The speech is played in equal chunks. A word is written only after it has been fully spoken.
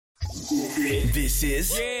This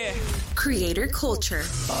is Creator Culture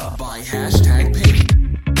by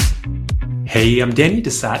 #Paid. Hey, I'm Danny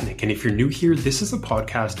Desatnik, and if you're new here, this is a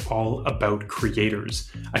podcast all about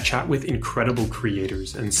creators. I chat with incredible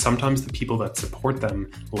creators and sometimes the people that support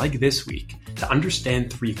them, like this week, to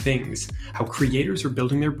understand three things: how creators are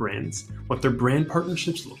building their brands, what their brand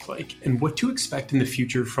partnerships look like, and what to expect in the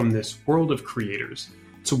future from this world of creators.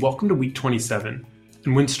 So welcome to week 27.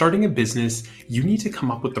 And when starting a business, you need to come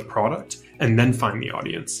up with the product and then find the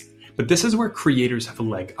audience. But this is where creators have a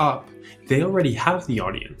leg up. They already have the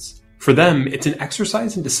audience. For them, it's an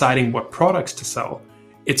exercise in deciding what products to sell.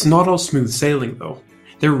 It's not all smooth sailing though.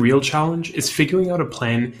 Their real challenge is figuring out a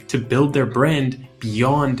plan to build their brand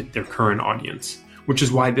beyond their current audience, which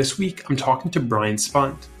is why this week I'm talking to Brian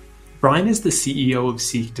Spunt. Brian is the CEO of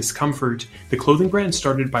Seek Discomfort, the clothing brand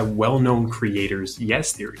started by well-known creators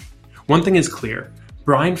Yes Theory. One thing is clear: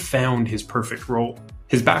 Brian found his perfect role.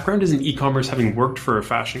 His background is in e-commerce, having worked for a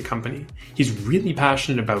fashion company. He's really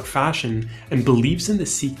passionate about fashion and believes in the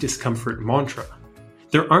Seek Discomfort mantra.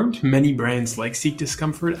 There aren't many brands like Seek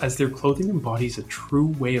Discomfort, as their clothing embodies a true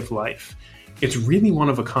way of life. It's really one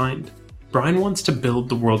of a kind. Brian wants to build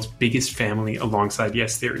the world's biggest family alongside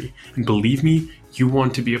Yes Theory, and believe me, you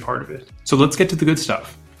want to be a part of it. So let's get to the good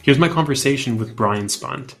stuff. Here's my conversation with Brian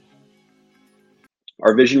Spunt.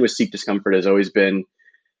 Our vision with Seek Discomfort has always been,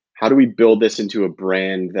 how do we build this into a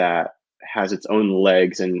brand that has its own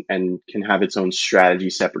legs and can have its own strategy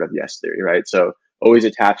separate of Yes Theory, right? So always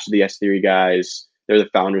attached to the Yes Theory guys. They're the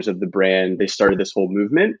founders of the brand. They started this whole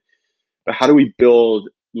movement. But how do we build,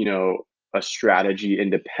 a strategy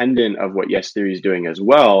independent of what Yes Theory is doing as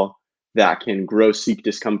well that can grow Seek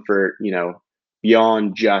Discomfort,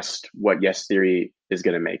 beyond just what Yes Theory is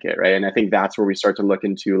going to make it, right? And I think that's where we start to look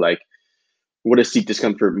into, like, what does Seek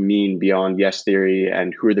Discomfort mean beyond Yes Theory,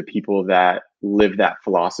 and who are the people that live that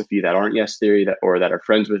philosophy that aren't Yes Theory or that are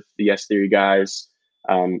friends with the Yes Theory guys.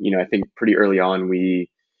 I think pretty early on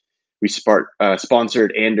we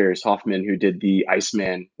sponsored Anders Hoffman, who did the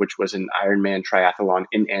Iceman, which was an Ironman triathlon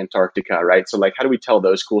in Antarctica, right? So like, how do we tell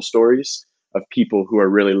those cool stories of people who are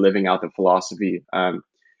really living out the philosophy?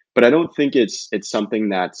 But I don't think it's something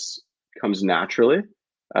that's comes naturally.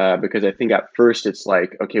 Because I think at first it's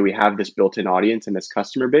like, okay, we have this built-in audience and this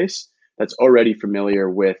customer base that's already familiar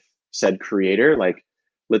with said creator. Like,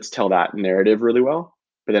 let's tell that narrative really well.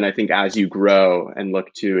 But then I think as you grow and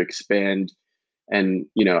look to expand, and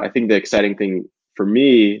I think the exciting thing for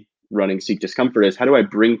me running Seek Discomfort is, how do I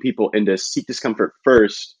bring people into Seek Discomfort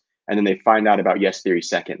first, and then they find out about Yes Theory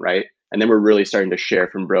second, right? And then we're really starting to share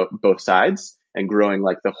from both sides and growing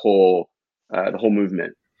like the whole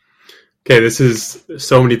movement. Okay, this is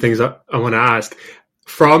so many things I want to ask.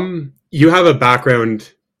 You have a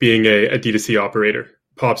background being a D2C operator,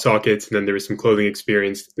 PopSockets, and then there was some clothing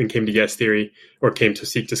experience, then came to Yes Theory, or came to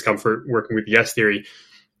Seek Discomfort working with Yes Theory.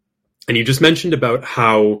 And you just mentioned about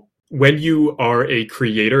how when you are a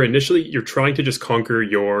creator, initially you're trying to just conquer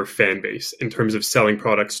your fan base in terms of selling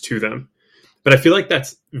products to them. But I feel like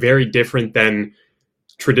that's very different than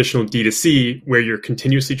traditional D2C, where you're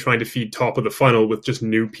continuously trying to feed top of the funnel with just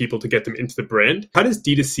new people to get them into the brand. How does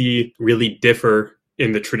D2C really differ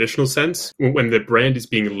in the traditional sense when the brand is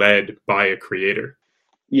being led by a creator?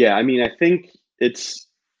 Yeah, I mean, I think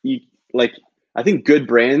I think good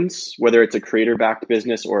brands, whether it's a creator-backed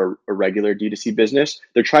business or a regular D2C business,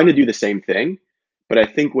 they're trying to do the same thing. But I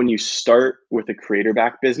think when you start with a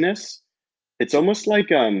creator-backed business, it's almost like,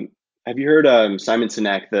 have you heard Simon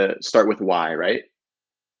Sinek, the Start With Why, right?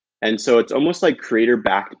 And so it's almost like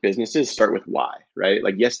creator-backed businesses start with why, right?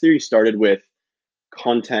 Like Yes Theory started with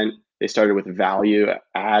content. They started with value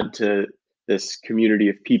add to this community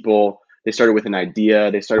of people. They started with an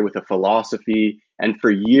idea. They started with a philosophy. And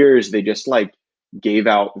for years, they just like gave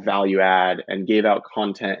out value add and gave out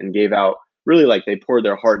content and gave out, really, like, they poured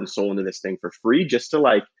their heart and soul into this thing for free just to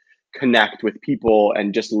like connect with people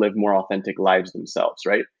and just live more authentic lives themselves,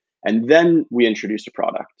 right? And then we introduced a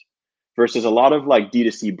product. Versus a lot of like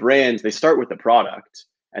D2C brands, they start with the product,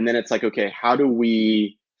 and then it's like, okay, how do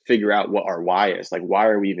we figure out what our why is? Like, why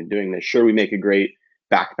are we even doing this? Sure, we make a great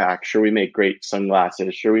backpack. Sure, we make great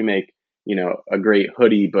sunglasses. Sure, we make, a great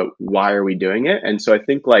hoodie, but why are we doing it? And so I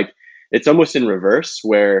think like it's almost in reverse,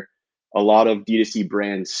 where a lot of D2C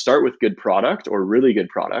brands start with good product or really good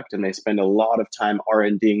product, and they spend a lot of time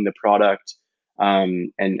R&Ding the product,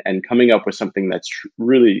 and coming up with something that's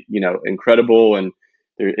really, incredible, and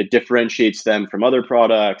it differentiates them from other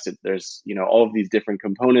products. There's, all of these different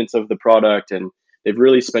components of the product, and they've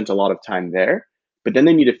really spent a lot of time there. But then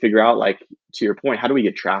they need to figure out, like, to your point, how do we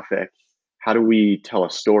get traffic? How do we tell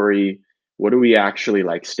a story? what do we actually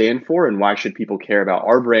like stand for, and why should people care about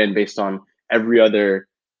our brand based on every other,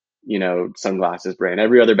 sunglasses brand,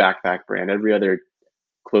 every other backpack brand, every other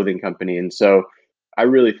clothing company. And so I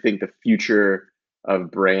really think the future of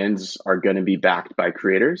brands are going to be backed by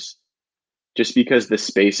creators, just because the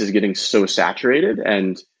space is getting so saturated.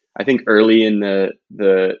 And I think early in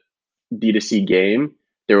the D2C game,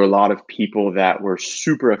 there were a lot of people that were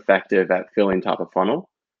super effective at filling top of funnel.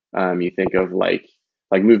 You think of like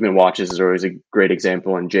Movement Watches is always a great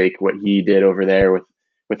example, and Jake, what he did over there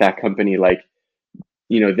with that company, like,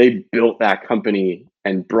 they built that company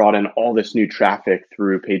and brought in all this new traffic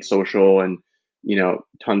through paid social and,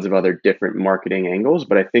 tons of other different marketing angles.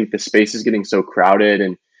 But I think the space is getting so crowded,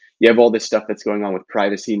 and you have all this stuff that's going on with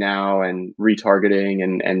privacy now and retargeting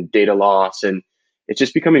and data loss. And it's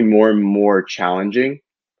just becoming more and more challenging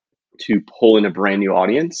to pull in a brand new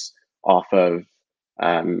audience off of,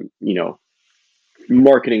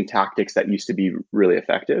 marketing tactics that used to be really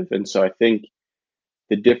effective. And so I think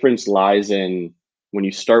the difference lies in, when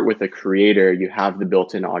you start with a creator, you have the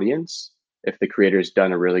built-in audience. If the creator's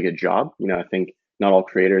done a really good job, I think not all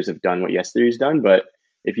creators have done what Yes Theory's done, but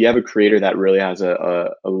if you have a creator that really has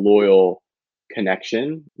a loyal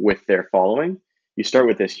connection with their following, you start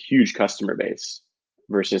with this huge customer base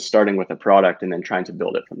versus starting with a product and then trying to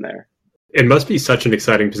build it from there. It must be such an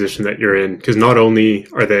exciting position that you're in, because not only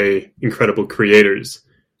are they incredible creators,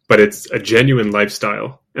 but it's a genuine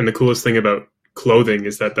lifestyle. And the coolest thing about clothing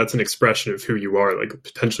is that that's an expression of who you are, like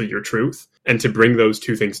potentially your truth. And to bring those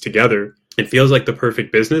two things together, it feels like the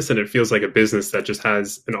perfect business, and it feels like a business that just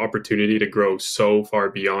has an opportunity to grow so far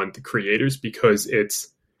beyond the creators, because it's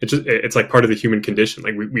like part of the human condition.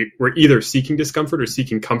 Like we're either seeking discomfort or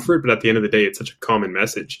seeking comfort, but at the end of the day, it's such a common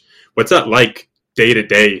message. What's that like day to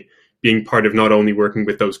day, being part of not only working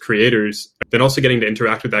with those creators, then also getting to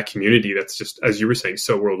interact with that community that's just, as you were saying,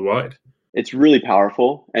 so worldwide? It's really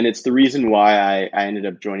powerful. And it's the reason why I ended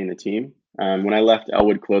up joining the team. When I left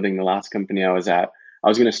Elwood Clothing, the last company I was at, I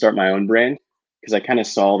was going to start my own brand, because I kind of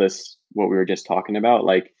saw this, what we were just talking about,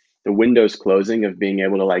 like the windows closing of being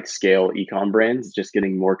able to like scale e-com brands, just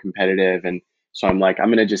getting more competitive. And so I'm like, I'm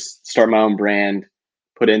going to just start my own brand,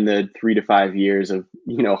 put in the 3 to 5 years of,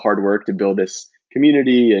 hard work to build this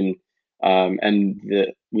community. And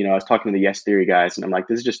I was talking to the Yes Theory guys, and I'm like,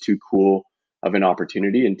 this is just too cool of an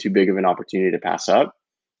opportunity and too big of an opportunity to pass up.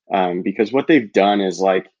 Because what they've done is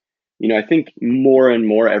like, I think more and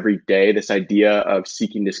more every day, this idea of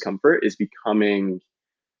seeking discomfort is becoming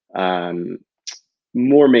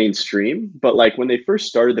more mainstream. But like when they first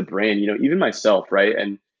started the brand, even myself, right?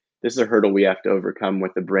 And this is a hurdle we have to overcome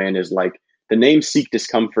with the brand, is like the name Seek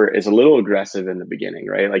Discomfort is a little aggressive in the beginning,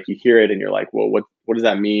 right? Like you hear it and you're like, well, what does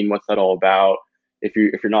that mean? What's that all about? If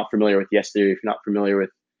you're not familiar with Yes Theory, if you're not familiar with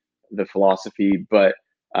the philosophy. But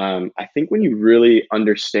I think when you really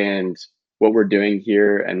understand what we're doing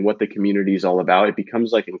here and what the community is all about, it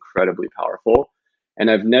becomes like incredibly powerful. And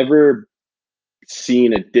I've never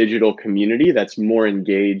seen a digital community that's more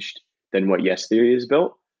engaged than what Yes Theory has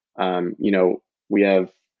built. We have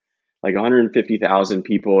like 150,000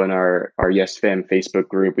 people in our Yes Fam Facebook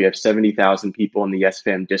group. We have 70,000 people in the Yes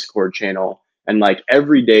Fam Discord channel. And like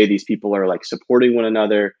every day, these people are like supporting one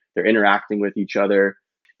another. They're interacting with each other.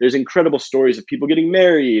 There's incredible stories of people getting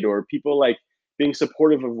married, or people like being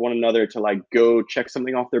supportive of one another to like go check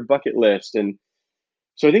something off their bucket list. And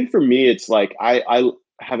so I think for me, it's like, I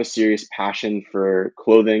have a serious passion for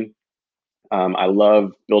clothing. I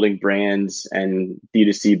love building brands and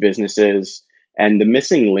D2C businesses. And the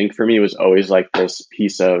missing link for me was always like this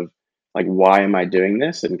piece of like, why am I doing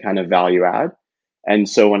this, and kind of value add. And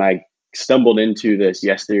so when I stumbled into this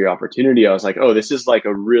Yes Theory opportunity, I was like, oh, this is like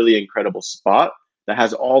a really incredible spot that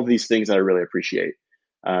has all of these things that I really appreciate.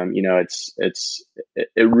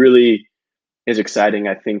 It really is exciting.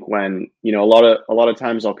 I think when, a lot of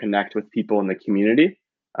times I'll connect with people in the community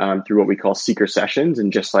through what we call seeker sessions,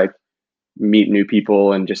 and just like meet new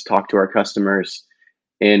people and just talk to our customers.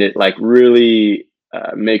 And it like really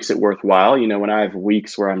makes it worthwhile. When I have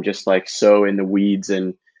weeks where I'm just like so in the weeds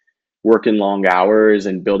and working long hours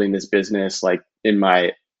and building this business like in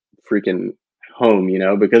my freaking home,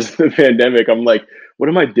 because of the pandemic, I'm like, what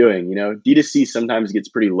am I doing? D2C sometimes gets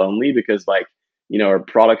pretty lonely, because like, our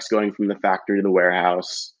product's going from the factory to the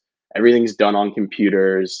warehouse. Everything's done on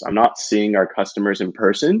computers. I'm not seeing our customers in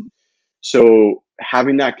person. So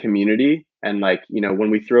having that community, and like, when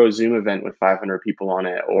we throw a Zoom event with 500 people on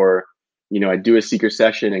it, or, I do a seeker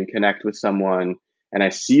session and connect with someone, and I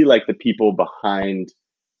see like the people behind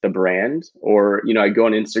the brand, or, I go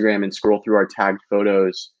on Instagram and scroll through our tagged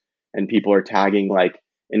photos, and people are tagging like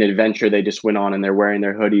an adventure they just went on, and they're wearing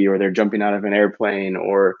their hoodie, or they're jumping out of an airplane,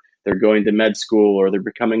 or they're going to med school or they're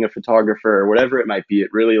becoming a photographer or whatever it might be. It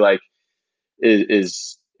really like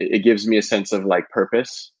it gives me a sense of like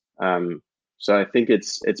purpose. So I think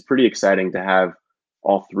it's pretty exciting to have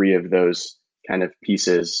all three of those kind of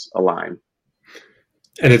pieces align.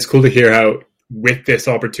 And it's cool to hear how with this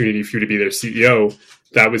opportunity for you to be their CEO,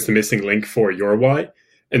 that was the missing link for your why.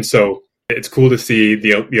 And so it's cool to see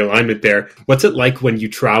the alignment there. What's it like when you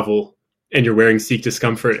travel and you're wearing Seek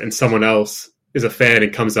Discomfort and someone else is a fan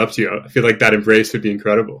and comes up to you? I feel like that embrace would be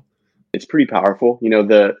incredible. It's pretty powerful. You know,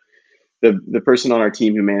 the person on our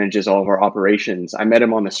team who manages all of our operations, I met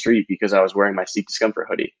him on the street because I was wearing my Seek Discomfort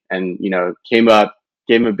hoodie, and, you know, came up,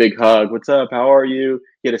 gave him a big hug. What's up? How are you?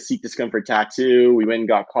 He had a Seek Discomfort tattoo. We went and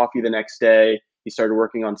got coffee the next day. He started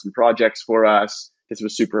working on some projects for us. This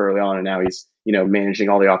was super early on, and now he's, you know, managing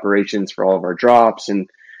all the operations for all of our drops. And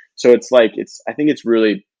so it's like, I think it's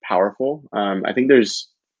really powerful. I think there's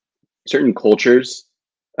certain cultures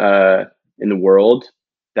in the world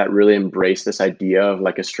that really embrace this idea of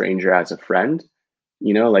like a stranger as a friend.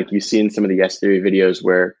 You know, like you see in some of the Yes Theory videos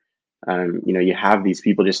where, you know, you have these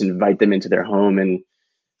people just invite them into their home and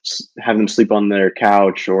have them sleep on their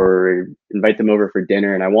couch or invite them over for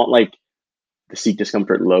dinner. And I want like the Seek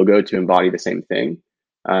Discomfort logo to embody the same thing.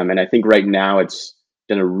 And I think right now it's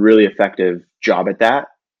done a really effective job at that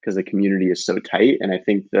because the community is so tight. And I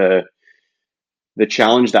think the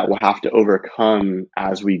challenge that we'll have to overcome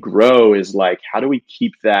as we grow is like, how do we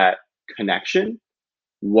keep that connection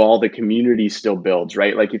while the community still builds,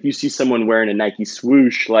 right? Like if you see someone wearing a Nike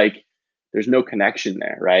swoosh, like there's no connection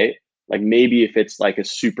there, right? Like maybe if it's like a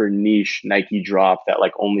super niche Nike drop that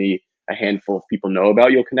like only a handful of people know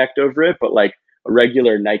about, you'll connect over it. But like a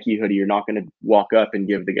regular Nike hoodie, you're not going to walk up and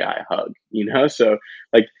give the guy a hug, you know? So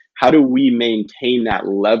like, how do we maintain that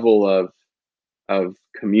level of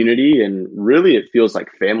community? And really it feels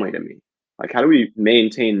like family to me. Like, how do we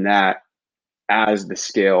maintain that as the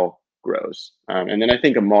scale grows? And then I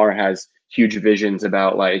think Amar has huge visions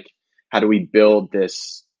about like, how do we build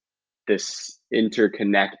this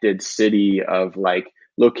interconnected city of like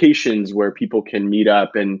locations where people can meet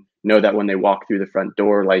up and know that when they walk through the front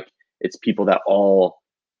door, like it's people that all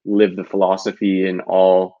live the philosophy and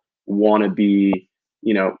all want to be,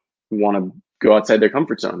 you know, want to go outside their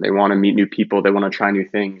comfort zone. They want to meet new people. They want to try new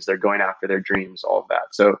things. They're going after their dreams, all of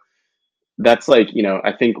that. So that's like, you know,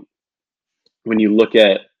 I think when you look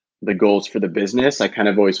at the goals for the business, I kind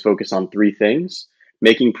of always focus on three things: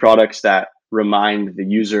 making products that remind the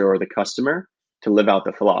user or the customer to live out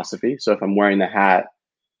the philosophy. So if I'm wearing the hat,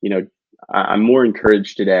 you know, I'm more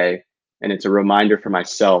encouraged today, and it's a reminder for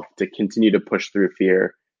myself to continue to push through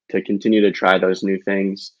fear, to continue to try those new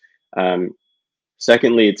things.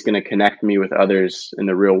 Secondly, it's going to connect me with others in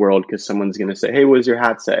the real world because someone's going to say, "Hey, what does your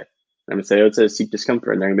hat say?" I'm going to say, "Oh, it says Seek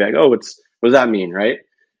Discomfort." And they're going to be like, "Oh, what does that mean?" Right?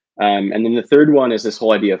 And then the third one is this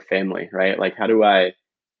whole idea of family, right? Like, how do I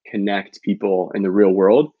connect people in the real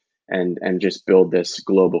world and just build this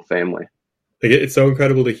global family? Like, it's so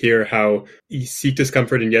incredible to hear how Seek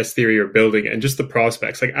Discomfort and Yes Theory are building, and just the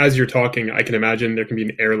prospects. Like, as you're talking, I can imagine there can be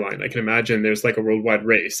an airline. I can imagine there's like a worldwide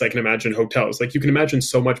race. I can imagine hotels. Like, you can imagine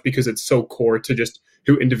so much because it's so core to just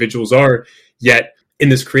who individuals are. Yet in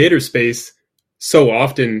this creator space, so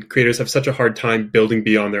often creators have such a hard time building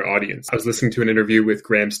beyond their audience. I was listening to an interview with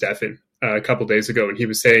Graham Stephan a couple days ago, and he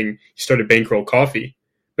was saying he started Bankroll Coffee,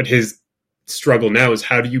 but his struggle now is,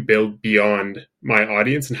 how do you build beyond my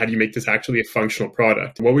audience and how do you make this actually a functional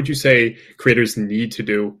product? What would you say creators need to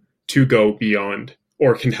do to go beyond,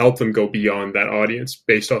 or can help them go beyond that audience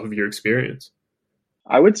based off of your experience?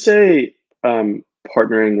 I would say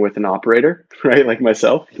partnering with an operator, right? Like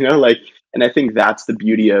myself, you know, like, and I think that's the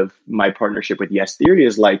beauty of my partnership with Yes Theory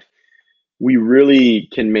is like, we really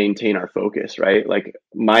can maintain our focus, right? Like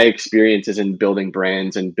my experience is in building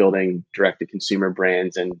brands and building direct-to-consumer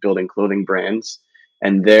brands and building clothing brands.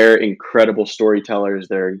 And they're incredible storytellers.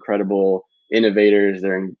 They're incredible innovators.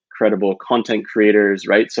 They're incredible content creators,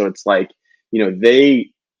 right? So it's like, you know,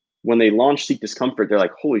 when they launch Seek Discomfort, they're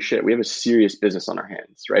like, holy shit, we have a serious business on our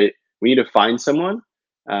hands, right? We need to find someone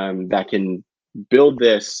that can build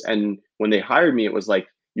this. And when they hired me, it was like,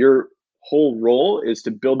 your whole role is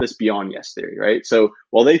to build this beyond Yes Theory, right? So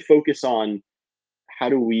while they focus on how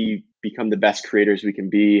do we become the best creators we can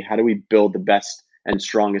be, how do we build the best and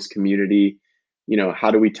strongest community, you know,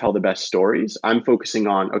 how do we tell the best stories, I'm focusing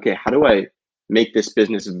on, okay, how do I make this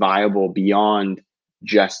business viable beyond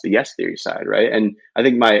just the Yes Theory side, right? And I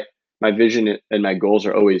think my vision and my goals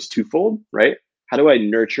are always twofold, right? How do I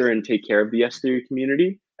nurture and take care of the Yes Theory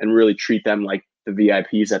community and really treat them like the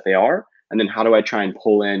VIPs that they are? And then how do I try and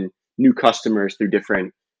pull in new customers through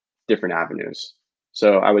different avenues?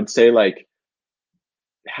 So I would say like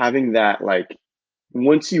having that, like,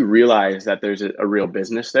 once you realize that there's a real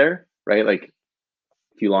business there, right? Like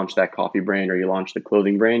if you launch that coffee brand or you launch the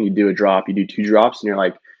clothing brand, you do a drop, you do two drops, and you're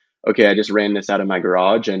like, okay, I just ran this out of my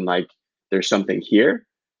garage and like there's something here.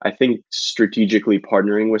 I think strategically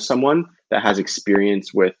partnering with someone that has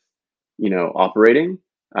experience with, operating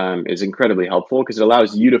is incredibly helpful because it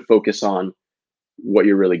allows you to focus on what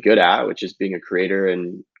you're really good at, which is being a creator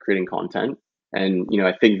and creating content. And,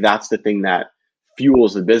 I think that's the thing that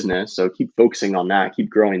fuels the business. So keep focusing on that, keep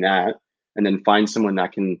growing that, and then find someone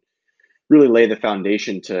that can really lay the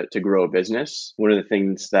foundation to grow a business. One of the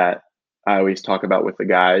things that I always talk about with the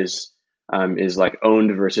guys is like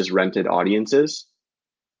owned versus rented audiences,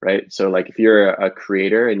 right? So like if you're a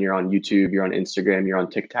creator and you're on YouTube, you're on Instagram, you're on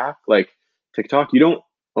TikTok, you don't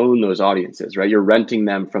own those audiences, right? You're renting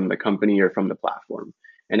them from the company or from the platform.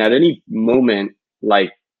 And at any moment,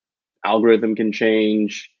 like algorithm can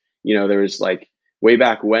change. There's like way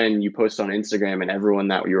back when you post on Instagram and everyone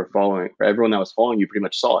that you were following, or everyone that was following you pretty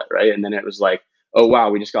much saw it, right? And then it was like, oh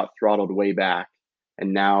wow, we just got throttled way back.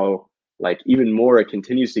 And now like even more, it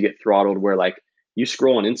continues to get throttled where like you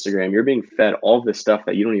scroll on Instagram, you're being fed all of this stuff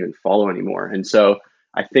that you don't even follow anymore. And so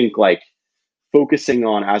I think like focusing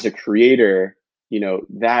on as a creator,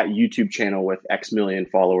 that YouTube channel with X million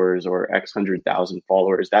followers or X 100,000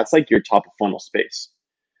 followers, that's like your top of funnel space.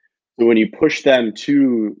 So when you push them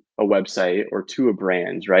to a website or to a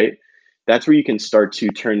brand, right, that's where you can start to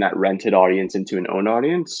turn that rented audience into an owned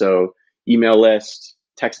audience. So email list,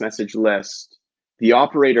 text message list, the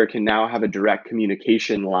operator can now have a direct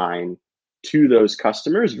communication line to those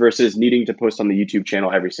customers versus needing to post on the YouTube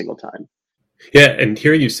channel every single time. Yeah, and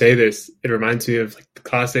hearing you say this, it reminds me of like the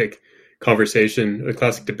classic conversation, the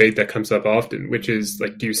classic debate that comes up often, which is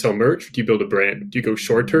like, do you sell merch? Do you build a brand? Do you go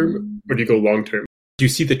short term or do you go long term? Do you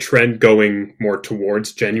see the trend going more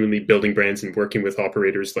towards genuinely building brands and working with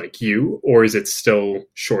operators like you, or is it still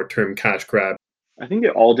short term cash grab? I think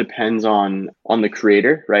it all depends on the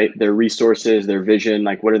creator, right? Their resources, their vision,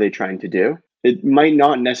 like what are they trying to do? It might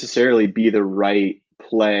not necessarily be the right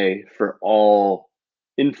play for all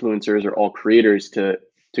influencers or all creators to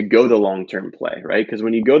go the long-term play, right? Because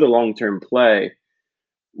when you go the long-term play,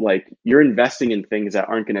 like you're investing in things that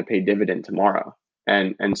aren't going to pay dividend tomorrow.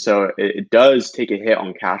 And so it does take a hit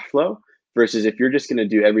on cash flow versus if you're just going to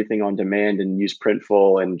do everything on demand and use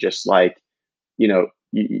Printful and just like,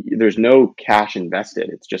 there's no cash invested.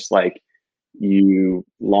 It's just like you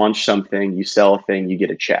launch something, you sell a thing, you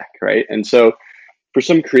get a check, right? And so for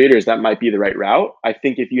some creators, that might be the right route. I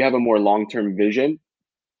think if you have a more long-term vision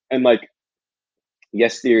and like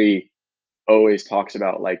Yes Theory always talks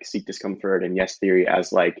about like seek discomfort and Yes Theory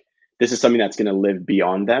as like, this is something that's going to live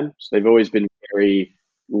beyond them. So they've always been very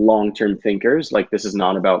long-term thinkers. Like this is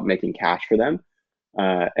not about making cash for them.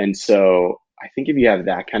 And so I think if you have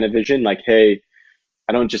that kind of vision, like, hey,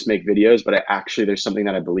 I don't just make videos, but there's something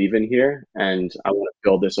that I believe in here and I want to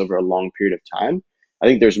build this over a long period of time. I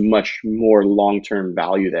think there's much more long-term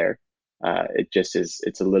value there.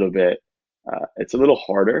 It's a little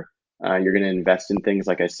harder. You're going to invest in things,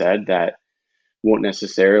 like I said, that won't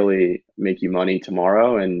necessarily make you money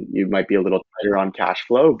tomorrow, and you might be a little tighter on cash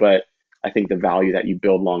flow, but I think the value that you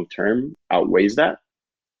build long term outweighs that.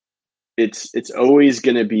 It's always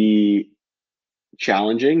going to be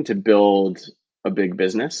challenging to build a big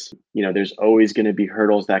business. There's always going to be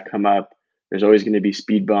hurdles that come up. There's always going to be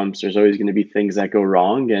speed bumps. There's always going to be things that go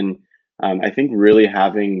wrong, and I think really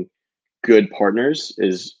having good partners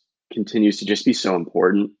continues to just be so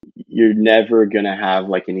important. You're never going to have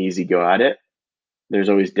like an easy go at it. There's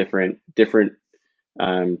always different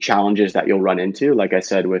challenges that you'll run into. Like I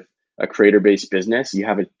said, with a creator-based business, you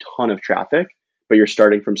have a ton of traffic, but you're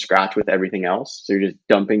starting from scratch with everything else. So you're just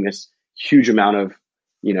dumping this huge amount of,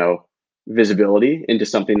 visibility into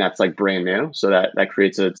something that's like brand new. So that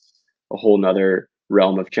creates a whole nother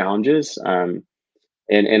realm of challenges. And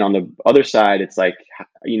on the other side, it's like,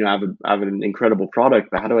 I have an incredible product,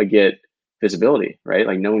 but how do I get visibility, right?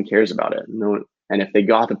 Like no one cares about it. No one, and if they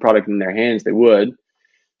got the product in their hands, they would.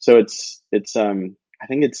 So I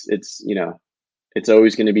think it's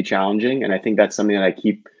always going to be challenging. And I think that's something that I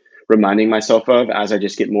keep reminding myself of as I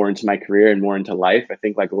just get more into my career and more into life. I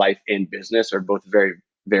think like life and business are both very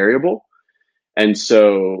variable. And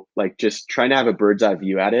so like just trying to have a bird's eye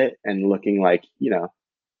view at it and looking like,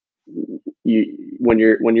 when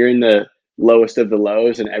you're in the lowest of the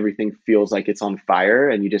lows and everything feels like it's on fire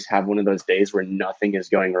and you just have one of those days where nothing is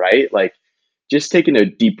going right, like just taking a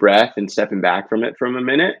deep breath and stepping back from it from a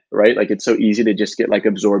minute, right? Like it's so easy to just get like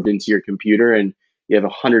absorbed into your computer and you have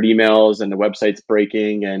 100 emails and the website's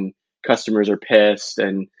breaking and customers are pissed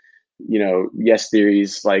and Yes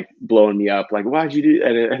Theory's like blowing me up, like, why'd you do,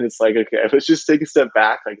 and it's like, okay, let's just take a step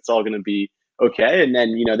back, like it's all going to be okay. And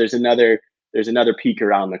then there's another peak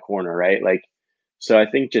around the corner, right? Like, so I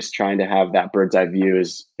think just trying to have that bird's eye view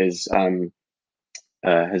has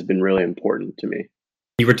been really important to me.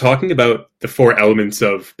 You were talking about the four elements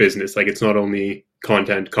of business, like it's not only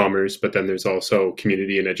content, commerce, but then there's also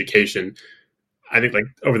community and education. I think like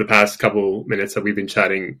over the past couple minutes that we've been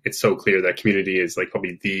chatting, it's so clear that community is like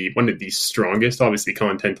probably one of the strongest. Obviously,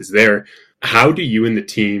 content is there. How do you and the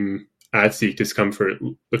team at Seek Discomfort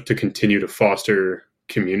look to continue to foster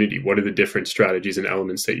community? What are the different strategies and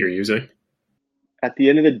elements that you're using? At the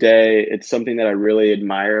end of the day, it's something that I really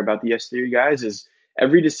admire about the Yes Theory guys is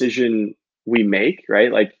every decision we make,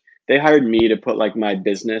 right? Like they hired me to put like my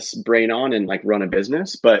business brain on and like run a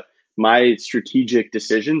business, but my strategic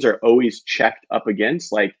decisions are always checked up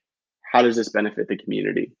against like, how does this benefit the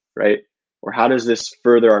community, right? Or how does this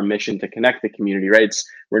further our mission to connect the community, right?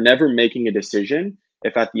 We're never making a decision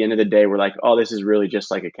if at the end of the day we're like, oh, this is really just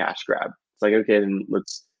like a cash grab. It's like, okay, then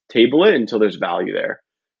let's table it until there's value there.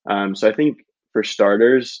 So I think for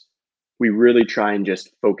starters, we really try and just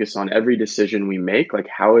focus on every decision we make. Like,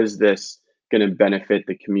 how is this going to benefit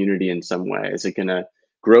the community in some way? Is it going to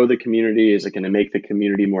grow the community? Is it going to make the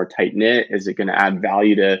community more tight knit? Is it going to add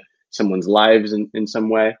value to someone's lives in some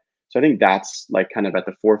way? So I think that's like kind of at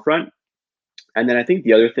the forefront. And then I think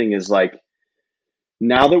the other thing is like,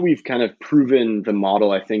 now that we've kind of proven the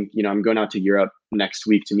model, I think, I'm going out to Europe next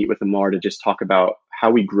week to meet with Amar to just talk about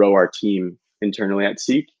how we grow our team internally at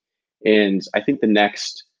Seek. And I think the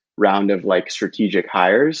next round of like strategic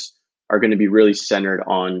hires are going to be really centered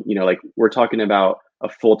on, like we're talking about a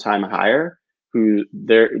full-time hire who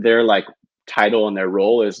their like title and their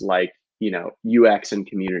role is like, UX and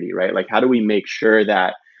community, right? Like, how do we make sure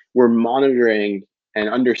that we're monitoring and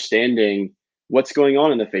understanding what's going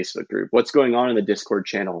on in the Facebook group, what's going on in the Discord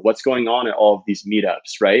channel, what's going on at all of these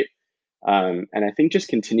meetups, right? And I think just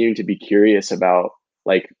continuing to be curious about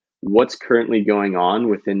like what's currently going on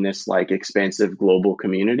within this like expansive global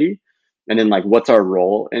community, and then like what's our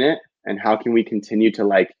role in it, and how can we continue to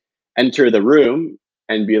like enter the room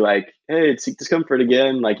and be like, hey, it's Seek Discomfort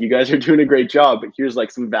again, like you guys are doing a great job, but here's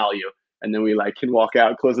like some value, and then we like can walk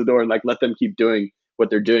out, close the door, and like let them keep doing what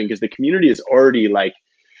they're doing, because the community is already like,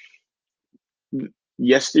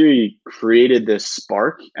 Yes Theory created this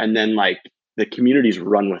spark, and then like the community's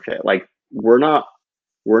run with it. Like we're not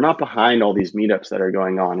behind all these meetups that are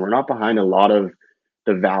going on. We're not behind a lot of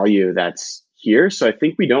the value that's here. So I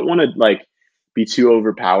think we don't want to like be too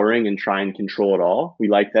overpowering and try and control it all. We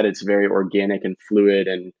like that it's very organic and fluid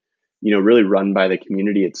and, really run by the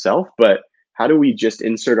community itself. But how do we just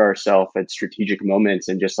insert ourselves at strategic moments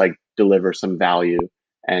and just like deliver some value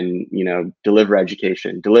and, deliver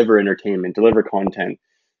education, deliver entertainment, deliver content,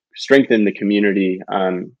 strengthen the community.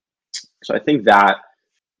 So I think that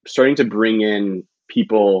starting to bring in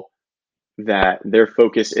people that their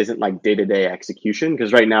focus isn't like day-to-day execution,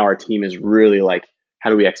 because right now our team is really like, how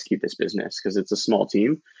do we execute this business? Because it's a small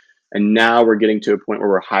team. And now we're getting to a point where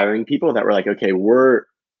we're hiring people that we're like, okay,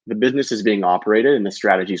 the business is being operated and the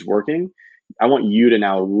strategy is working. I want you to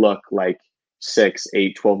now look like 6,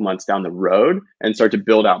 8, 12 months down the road and start to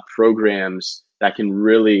build out programs that can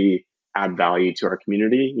really add value to our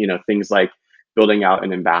community. Things like building out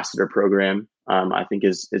an ambassador program, I think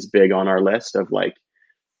is big on our list of like,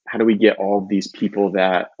 how do we get all of these people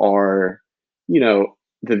that are, the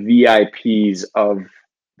VIPs of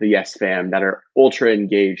the Yes Fam that are ultra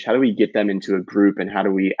engaged? How do we get them into a group, and how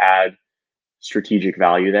do we add strategic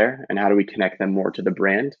value there, and how do we connect them more to the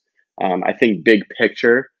brand? I think big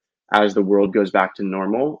picture, as the world goes back to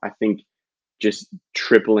normal, I think just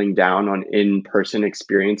tripling down on in-person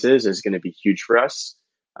experiences is going to be huge for us.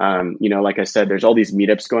 Like I said, there's all these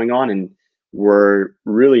meetups going on and we're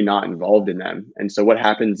really not involved in them. And so what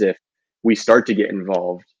happens if we start to get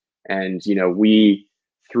involved and, we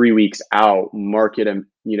 3 weeks out market a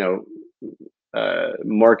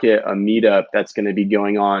meetup that's going to be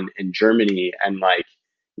going on in Germany, and like,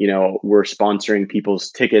 we're sponsoring people's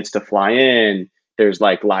tickets to fly in. There's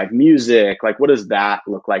like live music. Like, what does that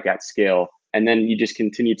look like at scale? And then you just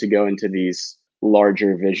continue to go into these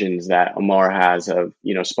larger visions that Amar has of,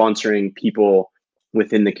 sponsoring people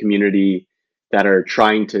within the community that are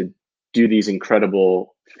trying to do these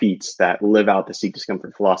incredible feats that live out the Seek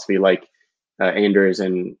Discomfort philosophy, like Anders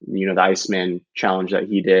and, the Iceman challenge that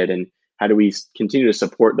he did. And how do we continue to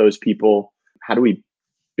support those people? How do we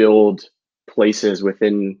build places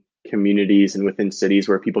within communities and within cities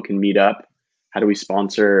where people can meet up? How do we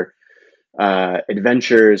sponsor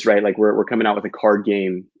adventures, right? Like we're coming out with a card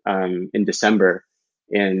game in December,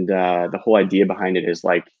 And the whole idea behind it is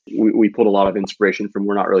like we pulled a lot of inspiration from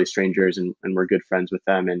We're Not Really Strangers, and we're good friends with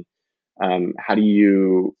them. And how do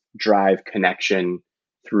you drive connection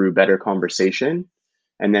through better conversation?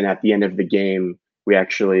 And then at the end of the game, we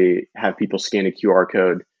actually have people scan a QR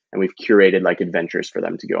code, and we've curated like adventures for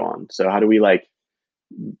them to go on. So how do we like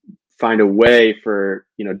find a way for,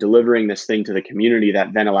 delivering this thing to the community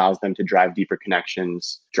that then allows them to drive deeper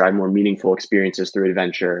connections, drive more meaningful experiences through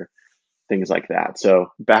adventure, things like that.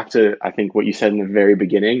 So back to, I think, what you said in the very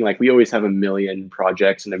beginning, like we always have a million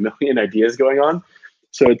projects and a million ideas going on.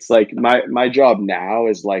 So it's like my job now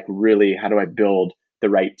is like, really, how do I build the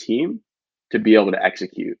right team to be able to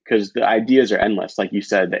execute? Because the ideas are endless. Like you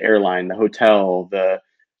said, the airline, the hotel, the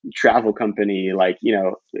travel company, like,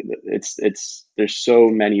 it's there's so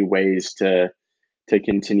many ways to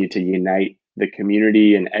continue to unite the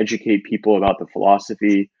community and educate people about the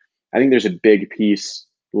philosophy. I think there's a big piece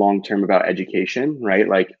long term about education, right?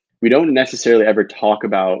 Like we don't necessarily ever talk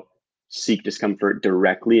about Seek Discomfort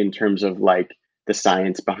directly in terms of like the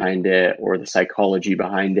science behind it or the psychology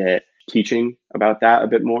behind it. Teaching about that a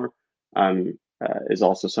bit more is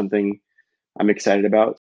also something I'm excited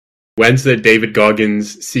about. When's the David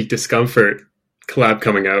Goggins Seek Discomfort collab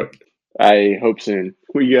coming out? I hope soon.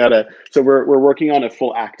 So we're working on a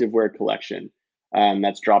full activewear collection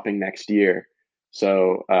that's dropping next year.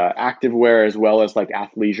 So activewear as well as like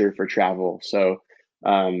athleisure for travel. So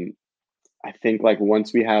I think like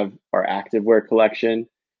once we have our activewear collection,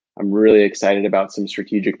 I'm really excited about some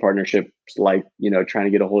strategic partnerships, like, trying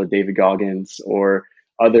to get a hold of David Goggins or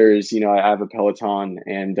others. I have a Peloton,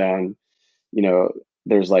 and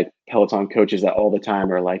there's like Peloton coaches that all the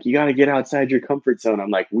time are like, you got to get outside your comfort zone. I'm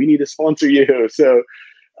like, we need to sponsor you. So,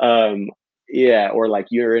 yeah. Or like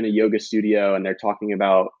you're in a yoga studio and they're talking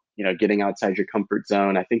about, getting outside your comfort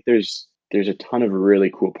zone. I think there's a ton of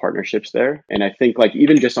really cool partnerships there. And I think like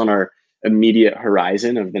even just on our immediate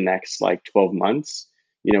horizon of the next like 12 months,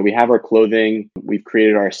 we have our clothing, we've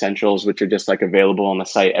created our essentials, which are just like available on the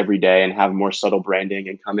site every day and have more subtle branding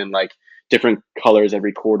and come in like different colors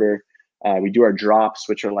every quarter. We do our drops,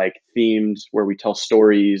 which are like themed, where we tell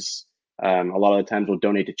stories. A lot of the times we'll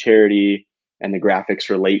donate to charity, and the graphics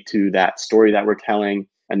relate to that story that we're telling.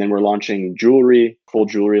 And then we're launching jewelry. Full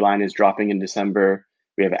jewelry line is dropping in December.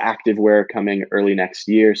 We have activewear coming early next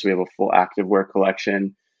year. So we have a full activewear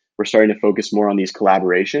collection. We're starting to focus more on these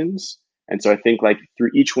collaborations. And so I think like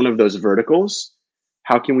through each one of those verticals,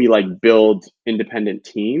 how can we like build independent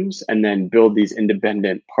teams and then build these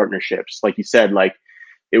independent partnerships? Like you said, like,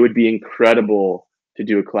 it would be incredible to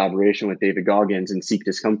do a collaboration with David Goggins and Seek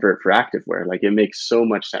Discomfort for activewear. Like it makes so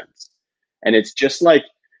much sense. And it's just like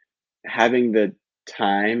having the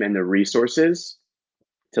time and the resources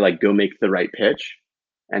to like go make the right pitch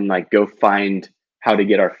and like go find how to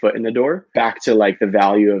get our foot in the door. Back to like the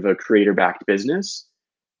value of a creator backed business.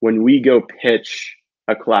 When we go pitch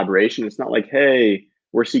a collaboration, it's not like, hey,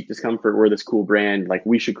 we're Seek Discomfort, we're this cool brand, like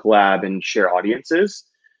we should collab and share audiences.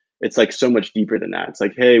 It's like so much deeper than that. It's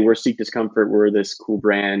like, hey, we're Seek Discomfort, we're this cool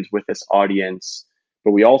brand with this audience,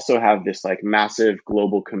 but we also have this like massive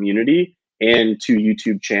global community and 2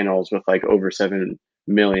 YouTube channels with like over 7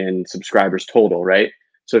 million subscribers total, right?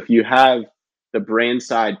 So if you have the brand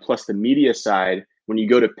side plus the media side, when you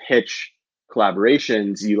go to pitch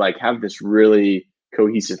collaborations, you like have this really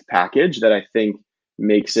cohesive package that I think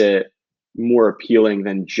makes it more appealing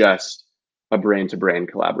than just a brand to brand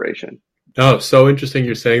collaboration. Oh, so interesting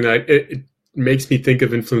you're saying that. It makes me think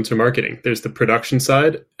of influencer marketing. There's the production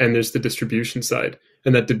side and there's the distribution side.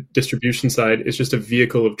 And that the distribution side is just a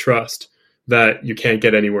vehicle of trust that you can't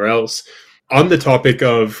get anywhere else. On the topic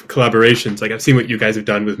of collaborations, like I've seen what you guys have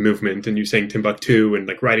done with Movement, and you saying Timbuktu and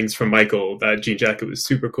like writings from Michael, that jean jacket was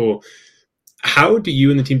super cool. How do you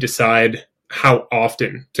and the team decide how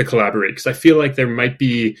often to collaborate? Because I feel like there might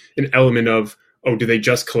be an element of, oh, do they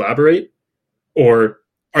just collaborate? Or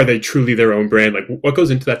are they truly their own brand? Like what goes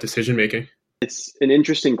into that decision making? It's an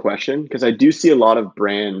interesting question because I do see a lot of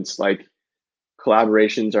brands like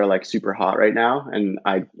collaborations are like super hot right now. And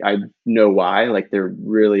I know why, like they're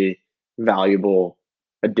really valuable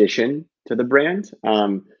addition to the brand.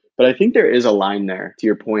 But I think there is a line there to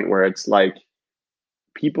your point where it's like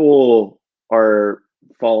people are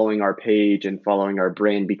following our page and following our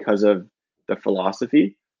brand because of the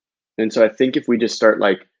philosophy. And so I think if we just start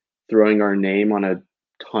like throwing our name on a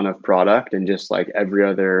ton of product and just like every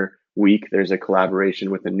other week there's a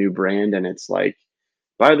collaboration with a new brand and it's like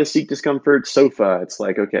buy the Seek Discomfort sofa, it's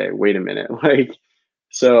like, okay, wait a minute. Like,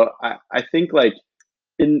 so I think like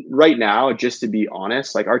in right now, just to be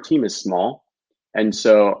honest, like our team is small. And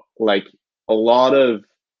so like a lot of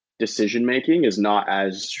decision making is not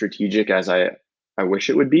as strategic as I I wish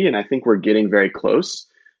it would be. And I think we're getting very close.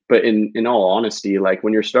 But in all honesty, like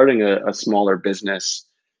when you're starting a smaller business,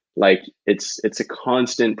 like it's a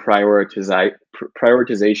constant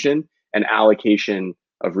prioritization and allocation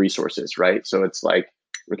of resources, right? So it's like,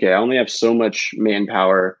 okay, I only have so much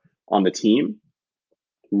manpower on the team.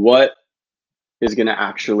 What is going to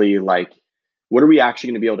actually like, what are we actually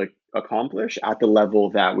going to be able to accomplish at the level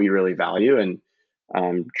that we really value and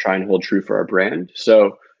try and hold true for our brand?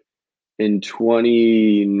 So in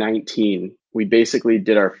 2019, we basically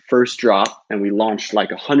did our first drop and we launched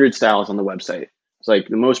like 100 styles on the website. It's like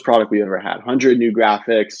the most product we ever had, 100 new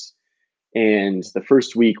graphics. And the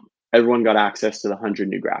first week, everyone got access to the 100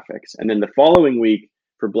 new graphics. And then the following week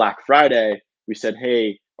for Black Friday, we said,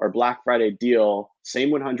 hey, our Black Friday deal,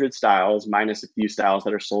 same 100 styles, minus a few styles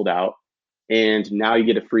that are sold out. And now you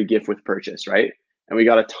get a free gift with purchase, right? And we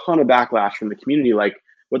got a ton of backlash from the community, like,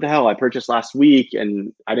 what the hell? I purchased last week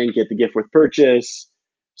and I didn't get the gift with purchase.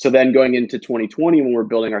 So then going into 2020, when we're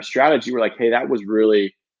building our strategy, we're like, hey, that was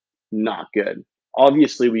really not good.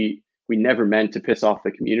 Obviously, we never meant to piss off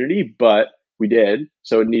the community, but we did.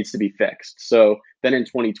 So it needs to be fixed. So then in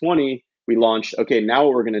 2020, we launched, okay, now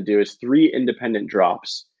what we're going to do is 3 independent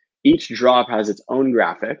drops. Each drop has its own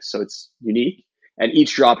graphics, so it's unique. And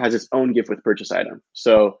each drop has its own gift with purchase item.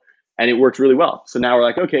 So, and it worked really well. So now we're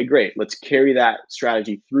like, okay, great. Let's carry that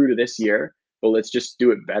strategy through to this year, but let's just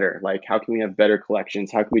do it better. Like, how can we have better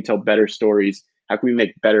collections? How can we tell better stories? How can we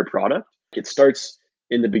make better product? It starts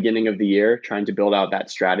in the beginning of the year, trying to build out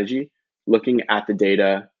that strategy, looking at the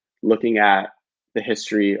data, looking at the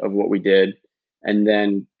history of what we did, and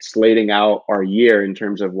then slating out our year in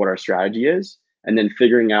terms of what our strategy is, and then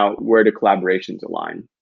figuring out where the collaborations align.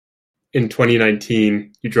 In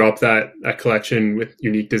 2019, you dropped that collection with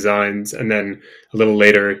unique designs, and then a little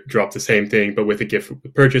later dropped the same thing, but with a gift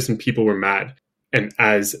with purchase, and people were mad. And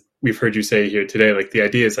as we've heard you say here today, like the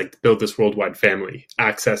idea is like to build this worldwide family,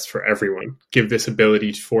 access for everyone, give this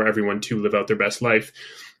ability for everyone to live out their best life.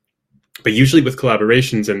 But usually with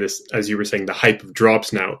collaborations and this, as you were saying, the hype of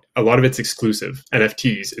drops now, a lot of it's exclusive.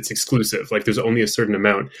 NFTs, it's exclusive. Like there's only a certain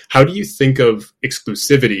amount. How do you think of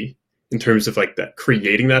exclusivity in terms of like that,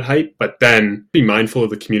 creating that hype, but then be mindful of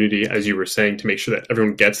the community, as you were saying, to make sure that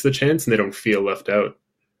everyone gets the chance and they don't feel left out?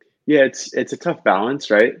 Yeah, it's a tough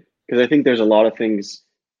balance, right? Because I think there's a lot of things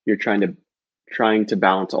you're trying to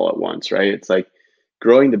balance all at once, right? It's like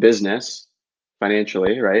growing the business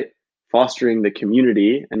financially, right? Fostering the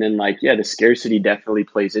community, and then like, yeah, the scarcity definitely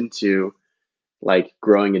plays into like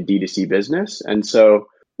growing a D2C business. And so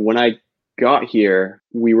when I got here,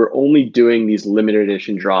 we were only doing these limited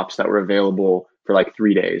edition drops that were available for like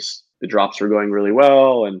 3 days. The drops were going really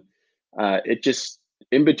well, and it just,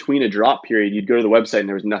 in between a drop period, you'd go to the website and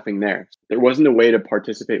there was nothing there. There wasn't a way to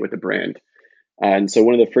participate with the brand. And so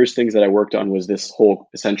one of the first things that I worked on was this whole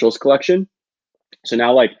essentials collection. So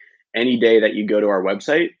now like any day that you go to our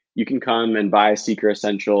website, you can come and buy a Seeker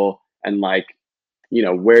essential and like, you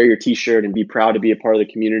know, wear your t-shirt and be proud to be a part of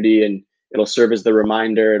the community, and it'll serve as the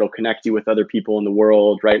reminder. It'll connect you with other people in the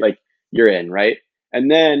world, right? Like you're in, right?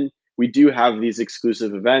 And then we do have these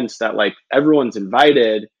exclusive events that like everyone's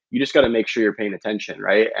invited. You just got to make sure you're paying attention,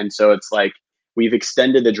 right? And so it's like we've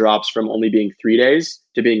extended the drops from only being 3 days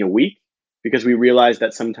to being a week, because we realized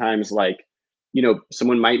that sometimes like, you know,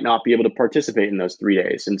 someone might not be able to participate in those 3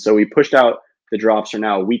 days. And so we pushed out the drops are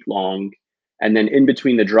now a week long. And then in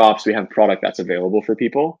between the drops, we have product that's available for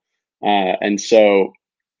people. And so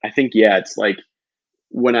I think, yeah, it's like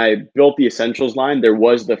when I built the essentials line, there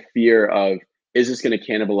was the fear of, is this going to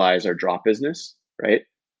cannibalize our drop business, right?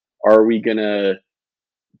 Are we going to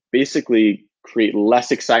basically create less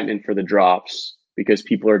excitement for the drops because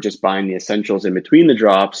people are just buying the essentials in between the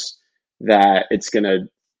drops, that it's going to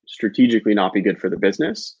strategically not be good for the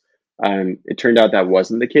business? It turned out that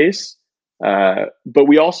wasn't the case. But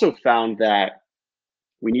we also found that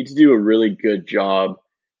we need to do a really good job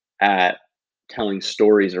at telling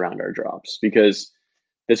stories around our drops, because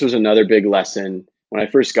this was another big lesson. When I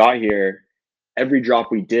first got here, every drop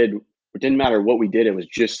we did, it didn't matter what we did, it was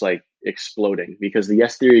just like exploding, because the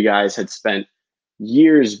Yes Theory guys had spent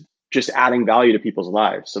years just adding value to people's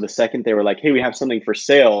lives. So the second they were like, hey, we have something for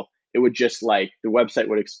sale, it would just like, the website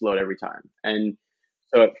would explode every time. And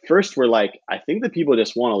so at first we're like, I think that people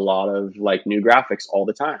just want a lot of like new graphics all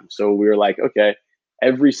the time. So we were like, okay,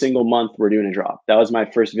 every single month we're doing a drop. That was my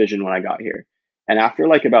first vision when I got here. And after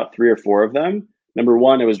like about 3 or 4 of them, number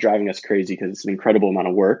one, it was driving us crazy because it's an incredible amount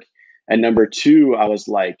of work. And number two, I was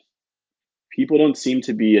like, people don't seem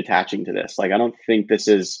to be attaching to this. Like, I don't think this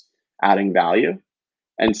is adding value.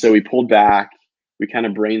 And so we pulled back, we kind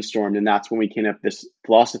of brainstormed, and that's when we came up with this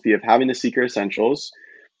philosophy of having the Seeker essentials,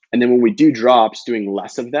 And then when we do drops, doing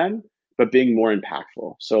less of them, but being more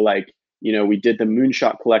impactful. So like, we did the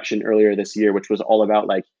Moonshot collection earlier this year, which was all about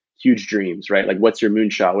like huge dreams, right? Like, what's your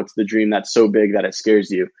moonshot? What's the dream that's so big that it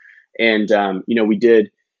scares you? And, we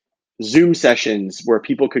did Zoom sessions where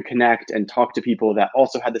people could connect and talk to people that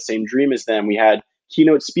also had the same dream as them. We had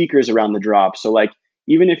keynote speakers around the drop. So like,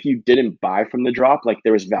 even if you didn't buy from the drop, like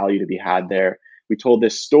there was value to be had there. We told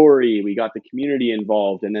this story, we got the community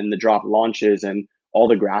involved, and then the drop launches and all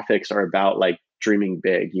the graphics are about like dreaming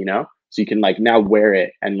big, So you can like now wear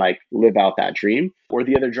it and like live out that dream. Or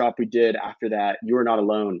the other drop we did after that, You Are Not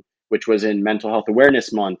Alone, which was in Mental Health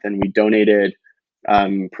Awareness Month. And we donated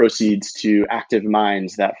proceeds to Active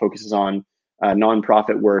Minds that focuses on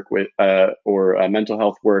nonprofit work with or mental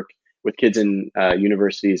health work with kids in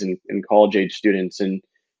universities and college age students, and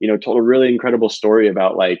told a really incredible story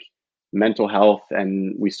about like mental health.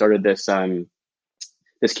 And we started this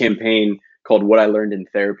this campaign called What I Learned in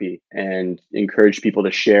Therapy, and encouraged people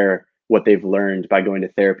to share what they've learned by going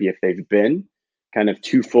to therapy if they've been. Kind of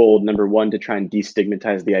twofold: number one, to try and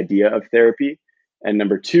destigmatize the idea of therapy, and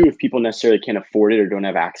number two, if people necessarily can't afford it or don't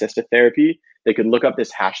have access to therapy, they could look up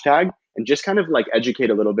this hashtag and just kind of like educate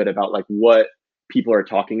a little bit about like what people are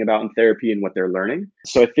talking about in therapy and what they're learning.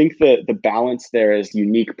 So I think that the balance there is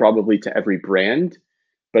unique probably to every brand,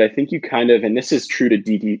 but I think you kind of, and this is true to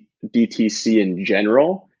DTC in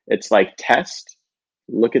general, it's like test,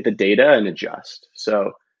 look at the data and adjust.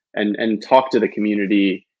 So, and talk to the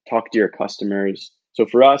community, talk to your customers. So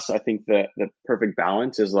for us, I think the perfect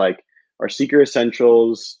balance is like our Seeker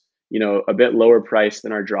Essentials, a bit lower price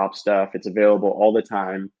than our drop stuff. It's available all the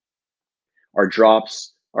time. Our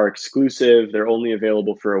drops are exclusive. They're only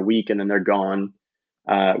available for a week and then they're gone.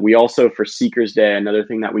 We also, for Seekers Day, another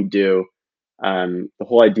thing that we do, the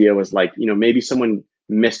whole idea was like, maybe someone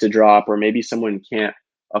missed a drop, or maybe someone can't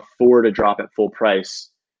afford a drop at full price.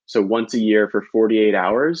 So once a year for 48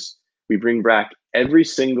 hours, we bring back every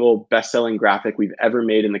single best-selling graphic we've ever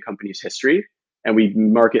made in the company's history, and we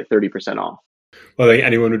market 30% off. Well, I think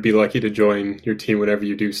anyone would be lucky to join your team whenever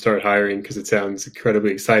you do start hiring, because it sounds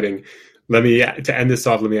incredibly exciting. To end this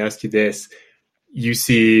off, let me ask you this. You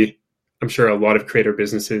see, I'm sure, a lot of creator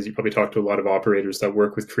businesses. You probably talk to a lot of operators that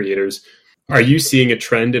work with creators. Are you seeing a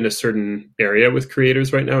trend in a certain area with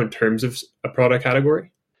creators right now in terms of a product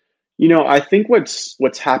category? I think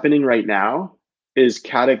what's happening right now is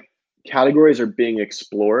categories are being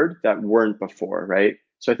explored that weren't before, right?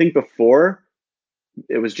 So I think before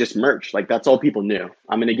it was just merch. Like that's all people knew.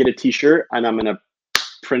 I'm going to get a t-shirt and I'm going to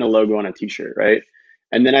print a logo on a t-shirt, right?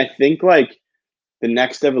 And then I think like the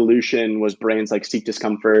next evolution was brands like Seek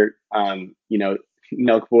Discomfort.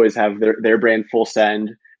 Milk Boys have their brand Full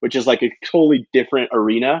Send, which is like a totally different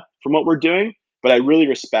arena from what we're doing. But I really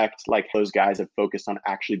respect like those guys have focused on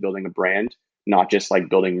actually building a brand, not just like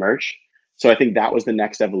building merch. So I think that was the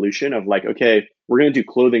next evolution of like, okay, we're going to do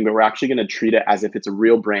clothing, but we're actually going to treat it as if it's a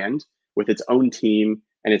real brand with its own team.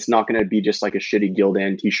 And it's not going to be just like a shitty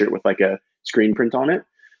Gildan t-shirt with like a screen print on it.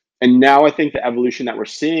 And now I think the evolution that we're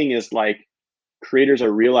seeing is like creators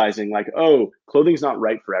are realizing like, oh, clothing's not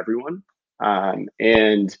right for everyone.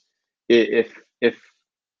 And if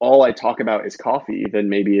all I talk about is coffee, then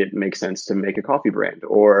maybe it makes sense to make a coffee brand.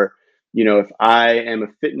 Or, if I am a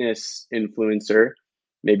fitness influencer,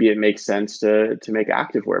 maybe it makes sense to make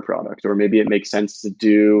activewear product, or maybe it makes sense to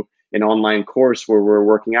do an online course where we're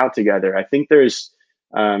working out together. I think there's,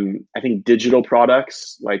 I think digital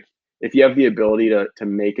products, like if you have the ability to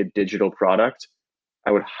make a digital product, I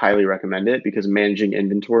would highly recommend it, because managing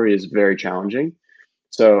inventory is very challenging.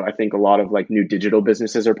 So I think a lot of like new digital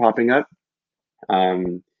businesses are popping up.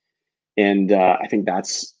 And I think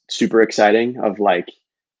that's super exciting, of like,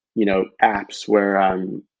 apps where,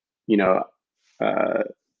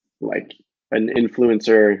 like an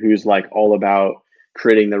influencer who's like all about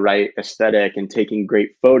creating the right aesthetic and taking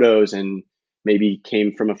great photos, and maybe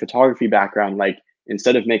came from a photography background. Like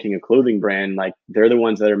instead of making a clothing brand, like they're the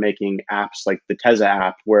ones that are making apps like the Tezza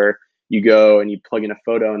app, where you go and you plug in a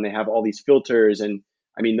photo and they have all these filters. And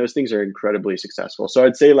I mean, those things are incredibly successful. So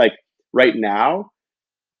I'd say like right now,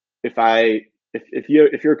 if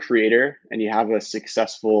you're a creator and you have a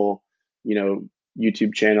successful,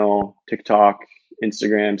 YouTube channel, TikTok,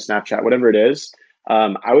 Instagram, Snapchat, whatever it is,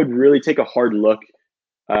 I would really take a hard look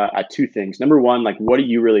at two things. Number one, like what are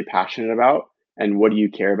you really passionate about and what do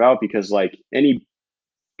you care about? Because like any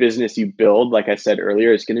business you build, like I said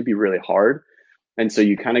earlier, is going to be really hard. And so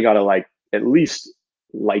you kind of got to like at least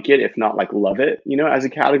like it, if not like love it, as a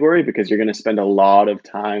category, because you're going to spend a lot of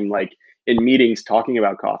time like in meetings talking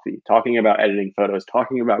about coffee, talking about editing photos,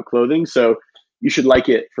 talking about clothing. So you should like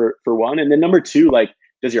it for one. And then number two, like,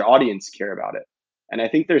 does your audience care about it? And I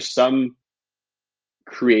think there's some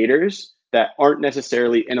creators that aren't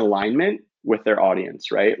necessarily in alignment with their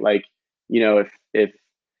audience, right? Like, if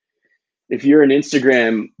you're an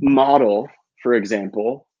Instagram model, for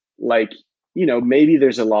example, like, maybe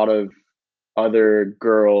there's a lot of other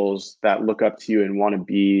girls that look up to you and want to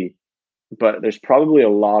be, but there's probably a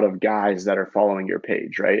lot of guys that are following your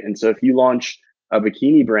page, right? And so if you launch a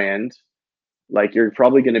bikini brand, like, you're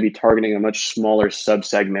probably going to be targeting a much smaller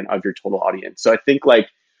subsegment of your total audience. So I think, like,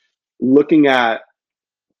 I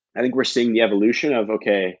think we're seeing the evolution of,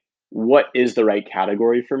 okay, what is the right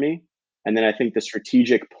category for me? And then I think the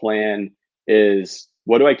strategic plan is,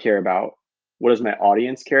 what do I care about? What does my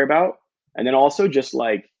audience care about? And then also, just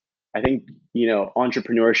like, I think,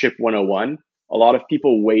 entrepreneurship 101, a lot of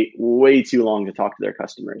people wait way too long to talk to their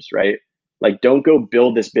customers, right? Like, don't go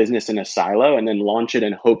build this business in a silo and then launch it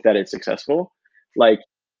and hope that it's successful. Like,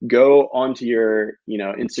 go onto your,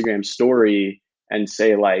 Instagram story and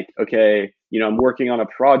say, like, okay, I'm working on a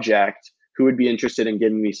project. Who would be interested in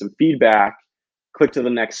giving me some feedback? Click to the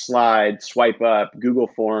next slide, swipe up, Google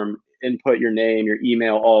form, input your name, your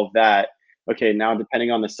email, all of that. Okay, now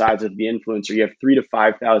depending on the size of the influencer, you have 3,000 to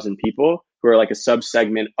 5,000 people who are like a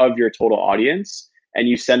subsegment of your total audience. And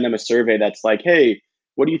you send them a survey that's like, hey,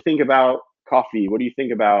 what do you think about coffee? What do you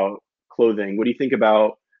think about clothing? What do you think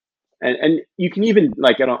about, and you can even,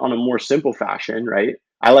 like, on a more simple fashion, right?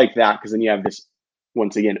 I like that, because then you have this,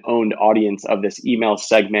 once again, owned audience of this email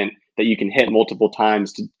segment that you can hit multiple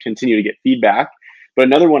times to continue to get feedback. But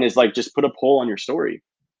another one is, like, just put a poll on your story.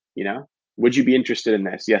 Would you be interested in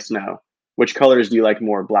this? Yes, no. Which colors do you like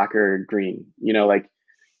more, black or green?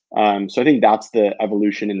 So I think that's the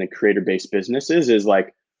evolution in the creator-based businesses, is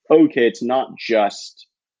like, okay, it's not just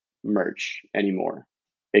merch anymore.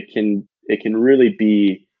 It can really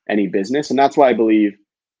be any business. And that's why I believe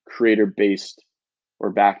creator-based or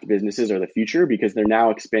backed businesses are the future, because they're now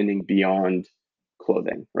expanding beyond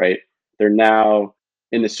clothing, right? They're now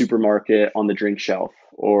in the supermarket on the drink shelf,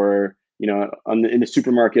 or in the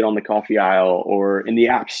supermarket on the coffee aisle, or in the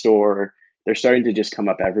app store. They're starting to just come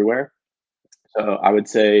up everywhere. So I would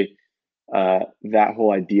say that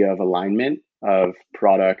whole idea of alignment of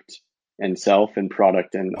product and self, and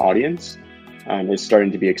product and audience, is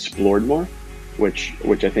starting to be explored more, which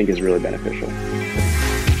I think is really beneficial.